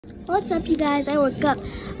What's up, you guys? I woke up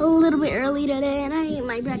a little bit early today and I ate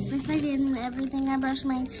my breakfast. I did everything. I brushed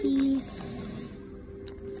my teeth.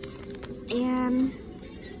 And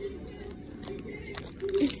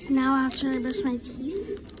it's now after I brushed my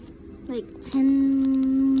teeth. Like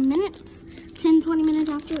 10 minutes. 10-20 minutes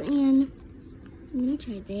after. And I'm going to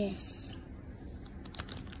try this.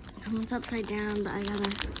 It's upside down, but I gotta...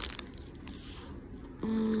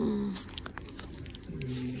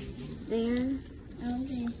 There.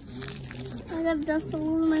 Okay. I got dust all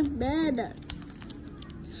over my bed.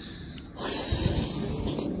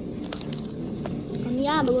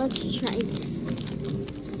 Yeah, but let's try this.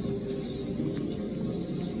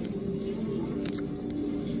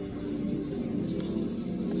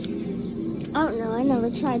 I don't know, I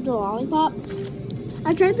never tried the lollipop.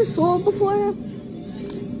 I tried the salt before.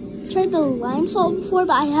 Tried the lime salt before,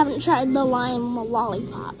 but I haven't tried the lime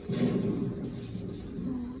lollipop.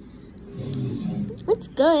 It's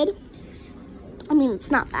good. I mean, it's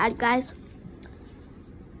not bad, guys.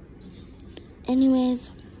 Anyways.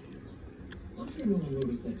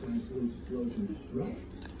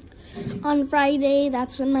 On Friday,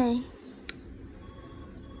 that's when my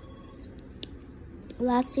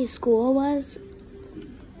last day of school was.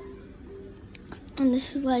 And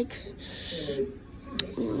this is like...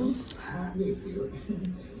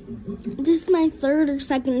 this is my third or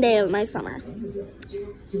second day of my summer.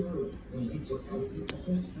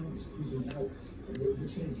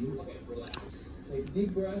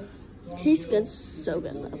 Tastes good, so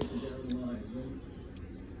good though.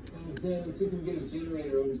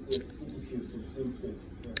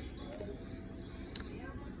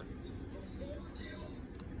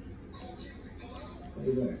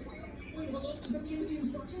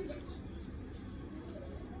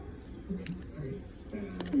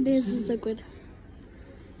 This is so good.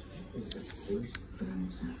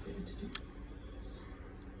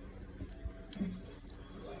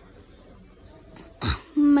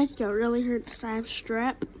 My throat really hurts. I have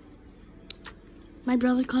strep. My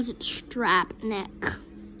brother calls it strap neck.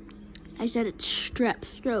 I said it's strep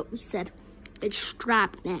throat. He said it's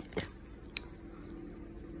strap neck.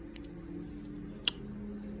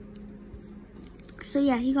 So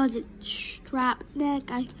yeah, he calls it strap neck.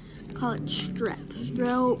 I call it strep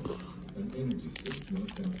throat.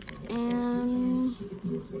 And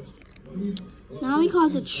now he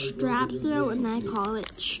calls it strap throat, and I call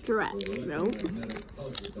it strep throat.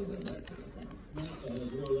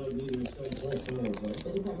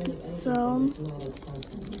 So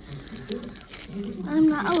I'm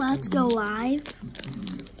not allowed to go live,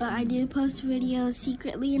 but I do post videos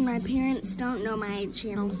secretly, and my parents don't know my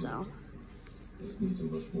channel, so. This needs a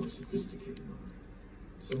much more sophisticated one.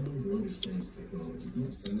 Someone who understands technology,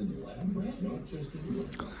 not send in the lab rat, not just in the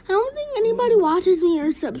lab. I don't think anybody watches me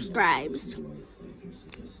or subscribes. I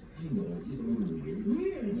know, he's a little weird.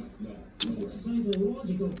 No, he's a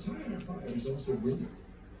psychological firefighter. He's also brilliant.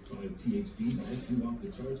 5 PhDs, IQ off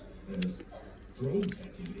the charts, and his drone tech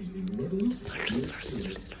is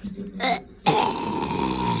revolutionary.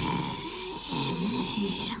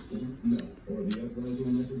 No, or the uprising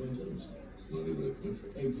in natural intelligence. Not even a country.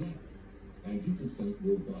 Exactly. And you can fight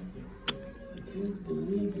robot I can't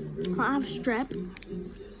believe it really. I have strep.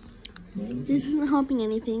 This isn't helping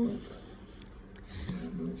anything. I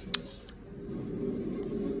have no choice.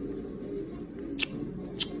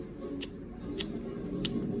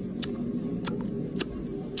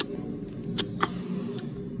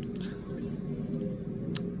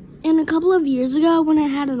 And a couple of years ago, when I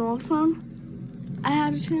had an old phone, I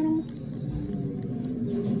had a channel.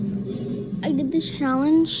 I did this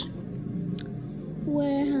challenge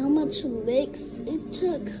where how much licks it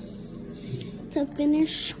took to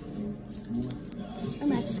finish a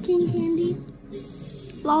Mexican candy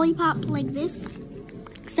lollipop like this,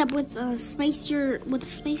 except with a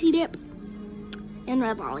spicy dip and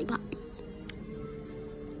red lollipop.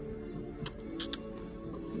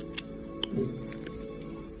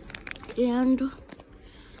 And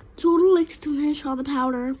total licks to finish all the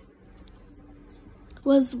powder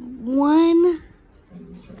was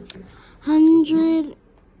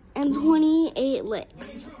 128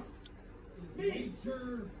 licks.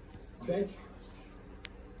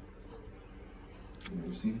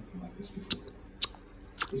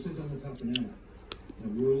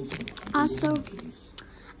 Also,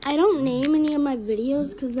 I don't name any of my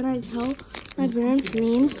videos because then I tell my parents'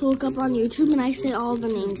 names to look up on YouTube and I say all the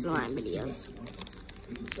names of my videos.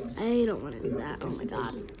 I don't want to do that. Oh my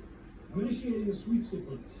god. I'm initiating a sweep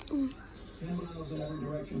sequence. 10 miles in every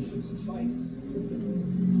direction should suffice.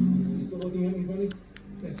 You still looking at me funny?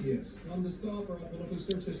 Yes, he is. Tell him to stop or I'll pull up his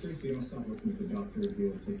search history. If you don't stop working with the doctor,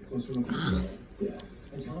 he'll take a closer look at your death.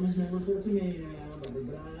 And tell him his name report to me now. Blah, blah,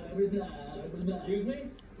 blah, blah, blah, blah. Excuse me?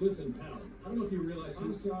 Listen, pal. I don't know if you realize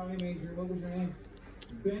I'm sorry, Major. What was your name?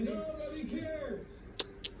 Benny. Nobody cares.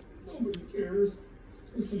 Nobody cares.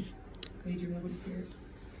 Listen, Major, nobody cares.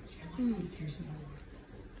 Nobody cares anymore.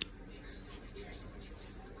 Nobody cares how much you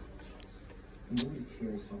feel the colleges. And nobody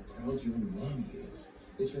cares how proud your mommy is.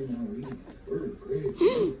 It's right now reading third grade.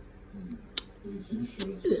 Will you finish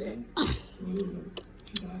showing us what?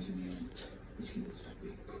 She dies in the end. She looks like a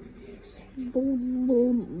big creepy exec. Boom,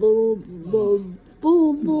 boom, boom, boom,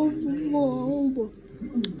 boom, boom, boom.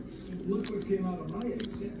 Look what came out of my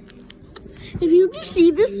exec. If you just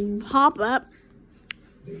see this pop up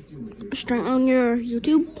straight on your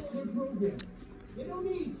YouTube, They don't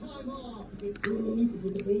need time off. It's linked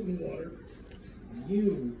with the golden water.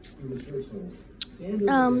 You in the church home. Stand over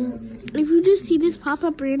there on the edge of if you just see this pop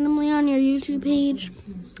up randomly on your YouTube page,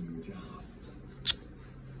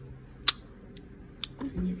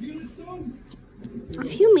 Can you feel it, son?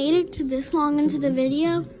 if you made it to this long into the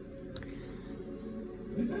video,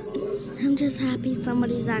 I'm just happy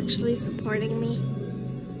somebody's actually supporting me.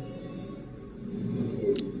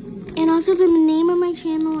 And also the name of my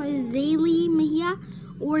channel is Zaylee Mejia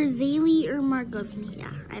or Zaylee or Marcos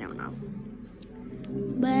Mejia. I don't know.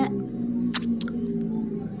 But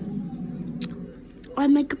I'll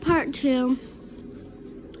make a part 2.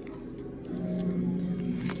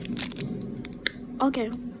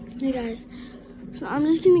 Okay, hey guys. So I'm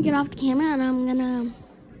just gonna get off the camera and I'm gonna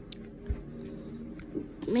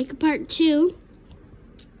make a part 2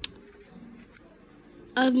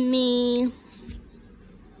 of me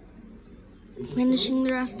finishing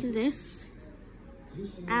the rest of this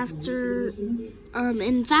after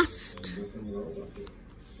in fast.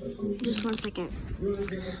 Just 1 second.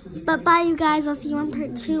 But bye you guys, I'll see you on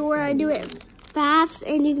part 2 where I do it fast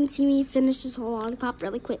and you can see me finish this whole lollipop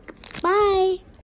really quick. Bye.